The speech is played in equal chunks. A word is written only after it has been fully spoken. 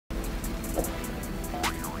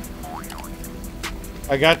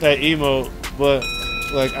I got that emote, but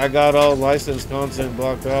like I got all licensed content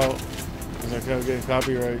blocked out because I kept getting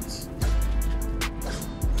copyrights.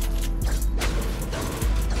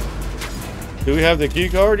 Do we have the key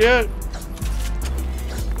card yet?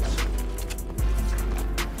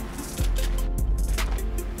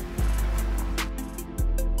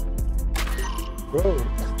 Bro,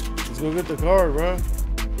 let's go get the card, bro.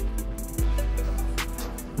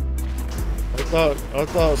 I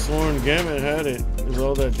thought Sworn Gamut had it. It was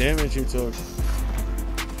all that damage he took.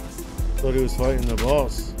 Thought he was fighting the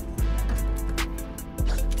boss.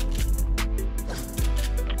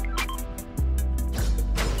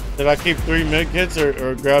 Did I keep 3 med kits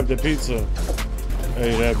or grab the pizza?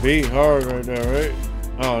 Hey, that beat hard right there, right?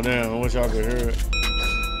 Oh damn, I wish I could hear it.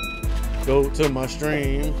 Go to my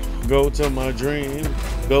stream, go to my dream,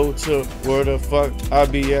 go to where the fuck I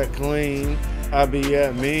be at clean, I be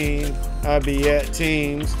at mean, I be at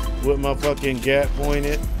teams with my fucking gap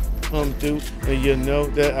pointed. Come through, and you know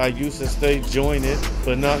that I used to stay jointed,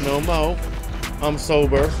 but not no more. I'm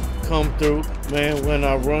sober, come through, man, when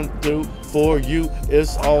I run through for you,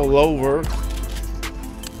 it's all over.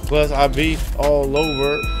 Plus I be all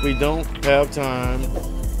over, we don't have time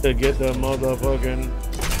to get the motherfucking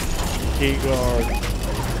key card.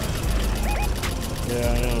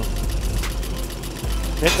 Yeah, I know.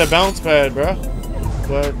 Hit the bounce pad, bro.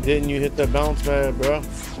 Why didn't you hit the bounce pad, bro?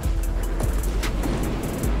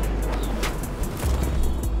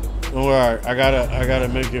 Don't worry, I gotta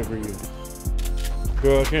make it for you.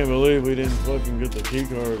 Bro, I can't believe we didn't fucking get the key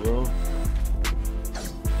card, bro.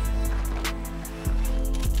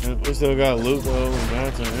 And we still got loot though, and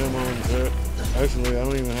mats and ammo and shit. Actually, I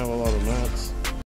don't even have a lot of mats.